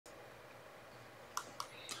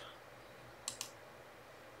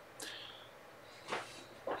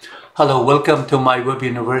Hello, welcome to my Web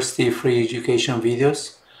University free education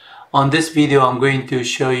videos. On this video, I'm going to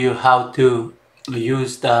show you how to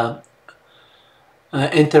use the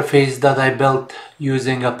interface that I built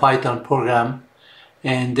using a Python program.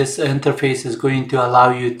 And this interface is going to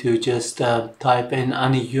allow you to just type in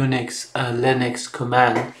any Unix, Linux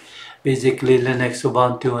command, basically Linux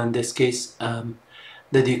Ubuntu in this case,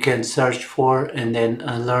 that you can search for and then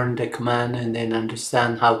learn the command and then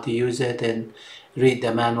understand how to use it and read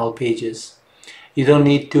the manual pages. You don't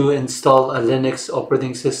need to install a Linux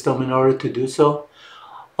operating system in order to do so.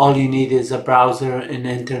 All you need is a browser and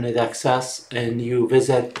internet access, and you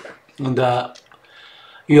visit the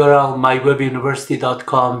URL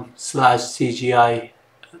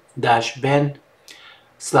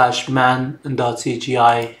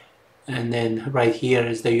mywebuniversity.com/cgi-bin/man.cgi, and then right here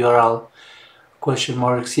is the URL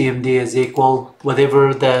 $cmd is equal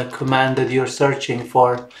whatever the command that you're searching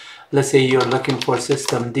for. Let's say you're looking for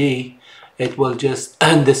systemd, it will just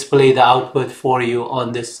display the output for you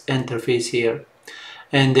on this interface here.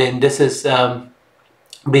 And then this is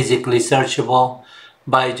basically searchable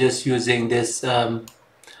by just using this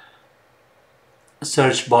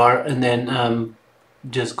search bar, and then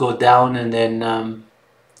just go down, and then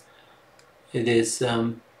it is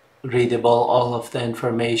readable, all of the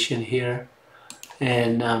information here.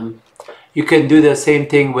 And you can do the same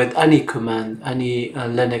thing with any command, any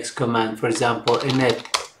Linux command, for example init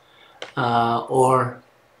or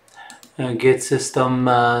get systemd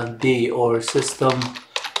or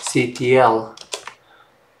systemctl.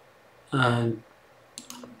 Another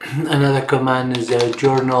command is a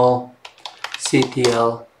journal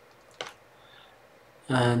ctl,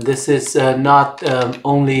 and this is not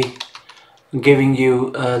only giving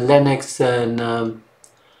you Linux and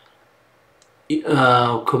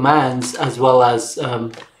commands as well as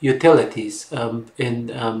utilities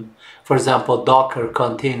for example Docker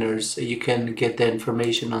containers. You can get the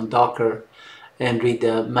information on Docker and read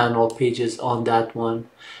the manual pages on that one.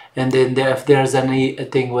 And then if there's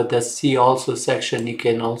anything with the C also section, you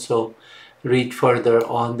can also read further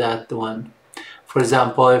on that one. For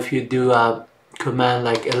example, if you do a command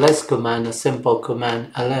like ls command, a simple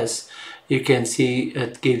command ls, you can see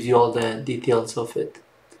it gives you all the details of it.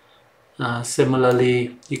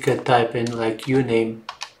 Similarly, you can type in like uname.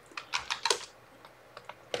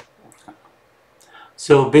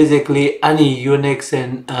 So basically any Unix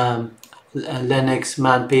and Linux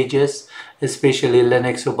man pages, especially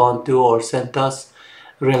Linux Ubuntu or CentOS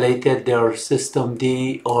related, their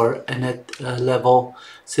systemd or init level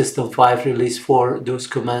system 5 release 4, those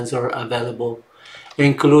commands are available,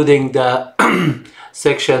 including the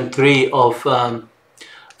section 3 of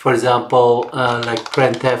for example like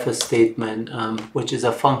printf statement, which is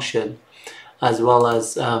a function, as well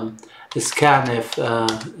as scanf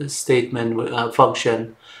statement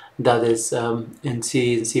function that is in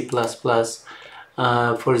C and C++.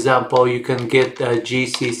 For example, you can get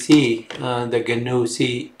GCC, the GNU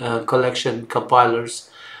C collection compilers.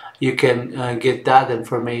 You can get that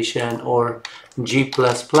information, or G++,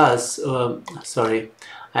 sorry,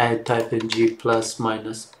 I type in G plus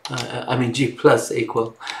minus, I mean G plus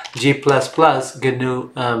equal, G++ GNU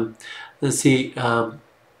C ++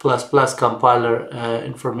 compiler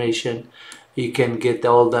information. You can get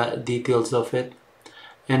all the details of it.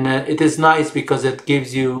 And it is nice because it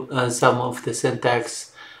gives you some of the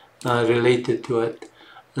syntax related to it.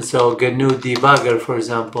 And so GNU debugger, for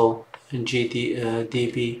example, in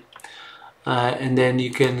GDB. And then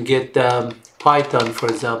you can get Python, for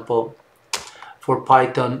example, for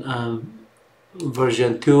Python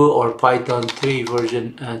version 2 or Python 3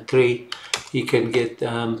 version 3. You can get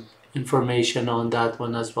information on that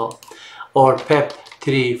one as well. Or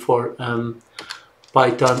pep3 for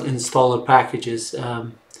Python installer packages,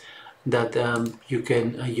 that you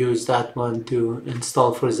can use that one to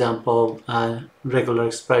install, for example, regular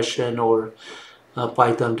expression or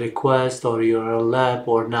Python request or URLlib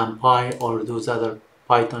or NumPy or those other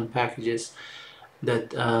Python packages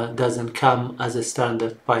that doesn't come as a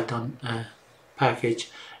standard Python package.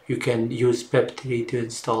 You can use pep3 to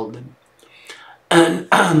install them. And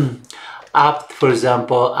apt, for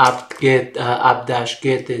example, apt-get,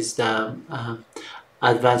 apt-get is the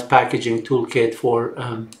advanced packaging toolkit for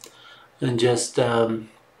just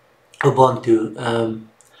Ubuntu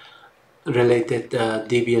related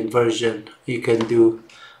Debian version. You can do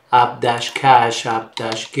apt-cache,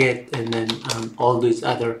 apt-get, and then all these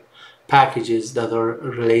other packages that are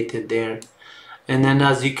related there. And then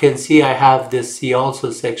as you can see, I have this C also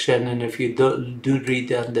section, and if you do read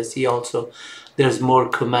the C also, there's more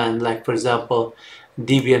command, like for example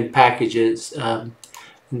Debian packages,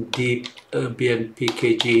 Debian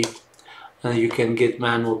pkg, You can get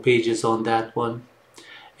manual pages on that one.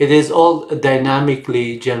 It is all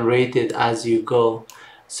dynamically generated as you go,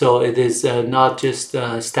 so it is not just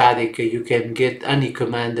static. You can get any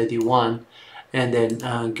command that you want and then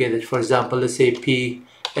get it. For example, let's say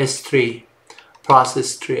ps3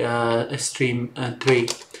 process stream 3,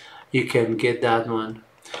 you can get that one.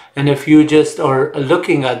 And if you just are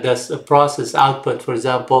looking at this process output, for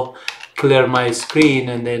example, clear my screen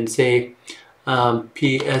and then say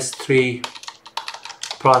ps3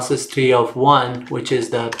 process 3 of 1, which is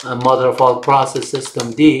the mother of all process,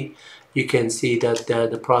 system D, you can see that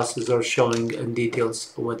the process are showing in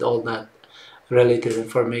details with all that related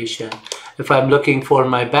information. If I'm looking for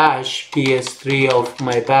my bash, ps3 of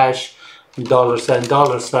my bash,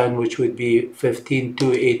 $$, which would be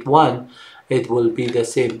 15281, it will be the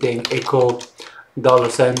same thing, echo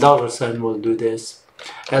 $$ will do this.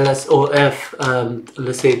 LSOF,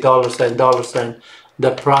 let's say $$,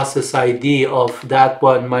 the process ID of that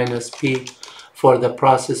one minus P for the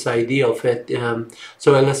process ID of it.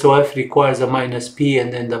 So LSOF requires a minus P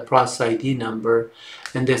and then the process ID number.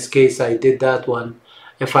 In this case, I did that one.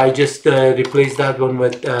 If I just replace that one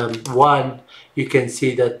with 1, you can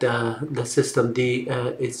see that the system D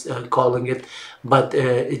is calling it, but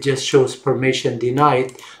it just shows permission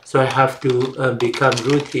denied. So I have to become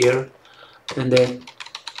root here and then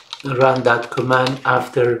run that command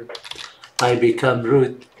after I become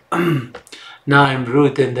root. Now I'm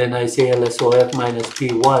root and then I say LSOF minus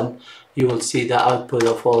P1, you will see the output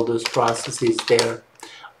of all those processes there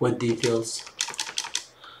with details.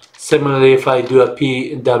 Similarly, if I do a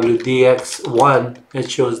PWDX1, it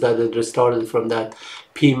shows that it restarted from that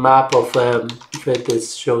P map of it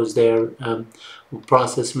shows there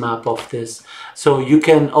process map of this. So you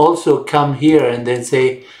can also come here and then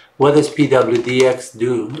say, what does PWDX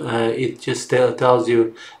do? It just tells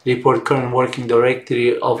you report current working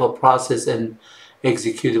directory of a process and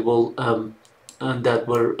executable that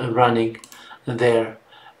we're running there.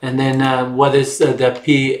 And then what does the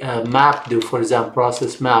P map do? For example,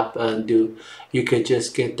 process map do? You could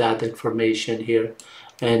just get that information here.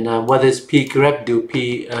 And what does P grep do?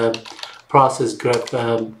 P process grep.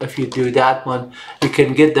 If you do that one, you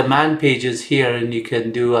can get the man pages here, and you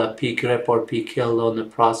can do a P grep or P kill on the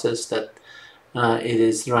process that it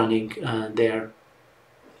is running there.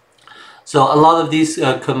 So a lot of these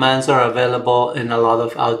commands are available in a lot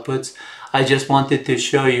of outputs. I just wanted to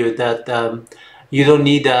show you that you don't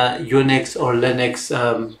need a Unix or Linux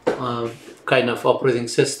kind of operating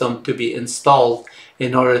system to be installed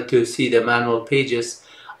in order to see the manual pages.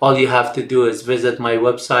 All you have to do is visit my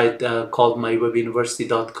website called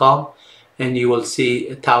mywebuniversity.com, and you will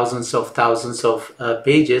see thousands of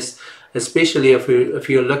pages, especially if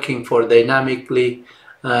you're looking for dynamically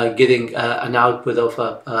getting an output of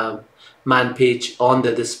a man page on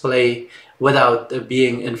the display without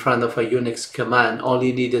being in front of a Unix command. All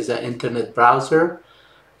you need is an internet browser,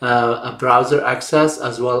 a browser access,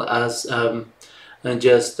 as well as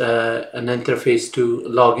just an interface to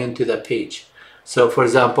log into the page. So for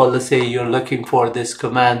example, let's say you're looking for this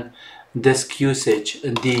command, disk usage,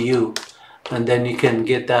 du, and then you can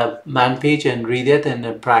get the man page and read it and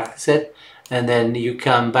then practice it. And then you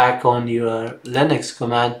come back on your Linux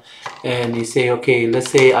command and you say, okay, let's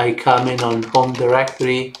say I come in on home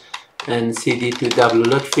directory and cd to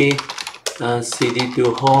wlutfi, cd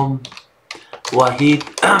to home wahid,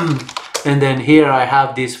 and then here I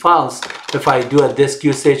have these files. If I do a disk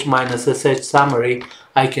usage minus sh summary,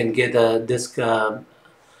 I can get a disk and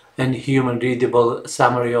human readable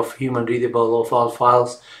summary of human readable of all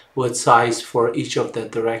files with size for each of the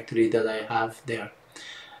directory that I have there.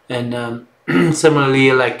 And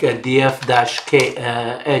similarly, like a df-h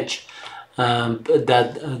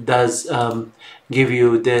that does give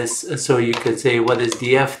you this. So you can say, what is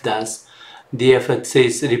df does? Df, it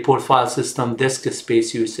says report file system disk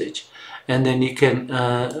space usage, and then you can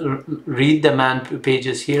read the man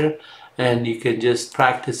pages here, and you can just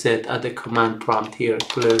practice it at the command prompt here.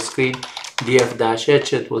 Clear screen,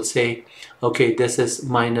 df-h, it will say, okay, this is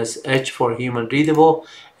minus h for human readable,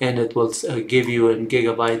 and it will give you in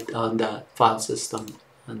gigabyte on the file system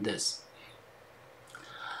on this.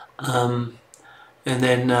 And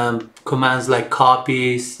then commands like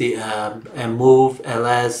copy, and move,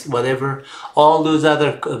 ls, whatever, all those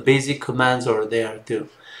other basic commands are there too.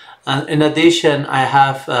 And in addition, I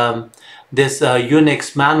have this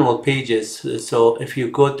Unix manual pages. So if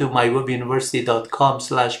you go to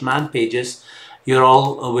mywebuniversity.com/man pages, you're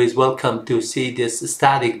always welcome to see these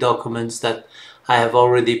static documents that I have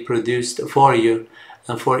already produced for you.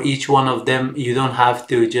 And for each one of them, you don't have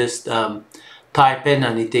to just type in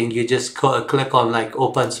anything. You just click on like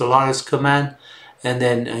open Solaris command, and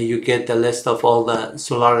then you get the list of all the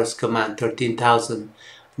Solaris command, 13,000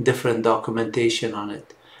 different documentation on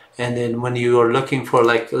it. And then when you are looking for,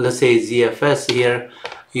 like, let's say ZFS here,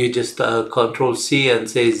 you just Control C and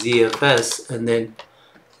say ZFS, and then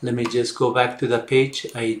let me just go back to the page.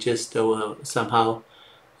 I just somehow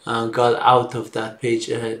got out of that page.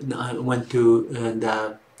 I went to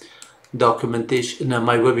the documentation,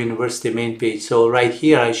 my Web University main page. So right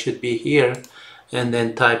here, I should be here, and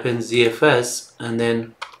then type in ZFS, and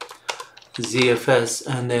then ZFS,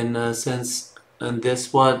 and then since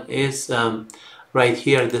this one is right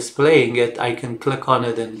here displaying it, I can click on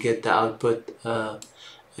it and get the output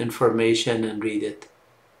information and read it.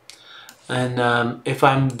 And if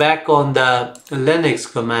I'm back on the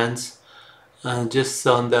Linux commands, just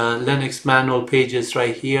on the Linux manual pages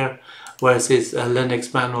right here, where it says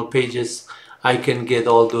Linux manual pages, I can get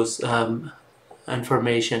all those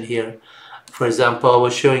information here. For example, I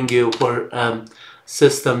was showing you for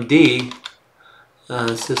system D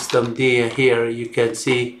here, you can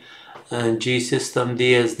see G system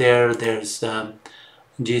D is there. There's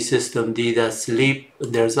G system D that's sleep.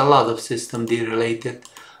 There's a lot of system D related.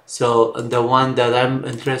 So the one that I'm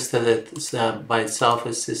interested in by itself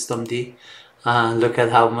is system D. Look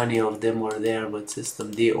at how many of them were there with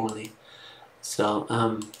system D only. So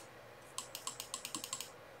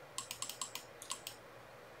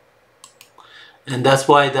and that's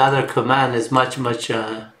why the other command is much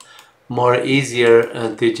more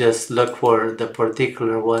easier to just look for the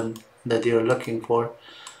particular one that you're looking for.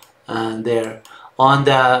 There on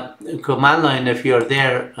the command line, if you're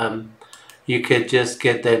there, you could just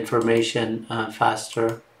get the information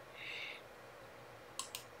faster.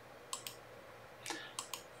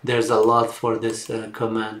 There's a lot for this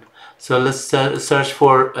command. So let's search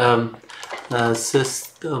for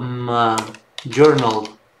system journal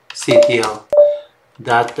CTL.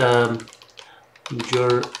 That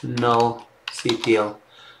journal CTL.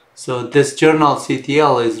 So this journal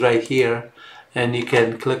CTL is right here, and you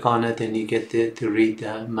can click on it and you get to read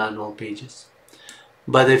the manual pages.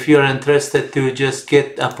 But if you're interested to just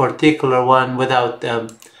get a particular one without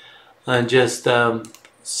just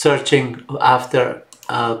searching after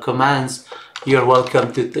commands, you're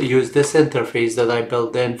welcome to use this interface that I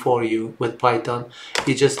built in for you with Python.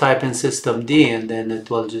 You just type in systemd, and then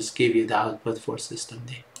it will just give you the output for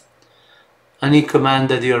systemd. Any command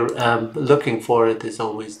that you're looking for, it is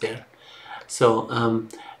always there. So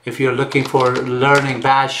if you're looking for learning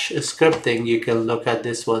bash scripting, you can look at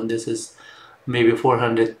this one. This is maybe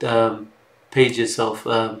 400 pages of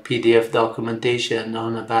PDF documentation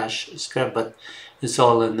on a bash script, but it's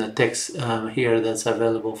all in the text here that's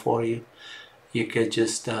available for you. You can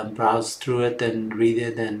just browse through it and read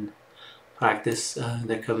it and practice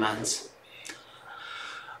the commands.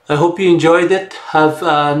 I hope you enjoyed it. Have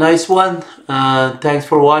a nice one. Thanks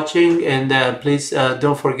for watching, and please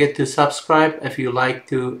don't forget to subscribe if you like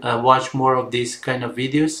to watch more of these kind of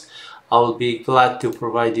videos. I will be glad to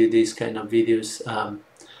provide you these kind of videos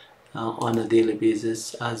on a daily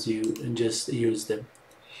basis as you just use them.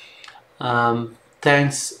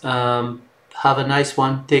 Thanks. Have a nice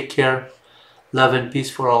one. Take care. Love and peace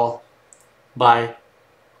for all. Bye.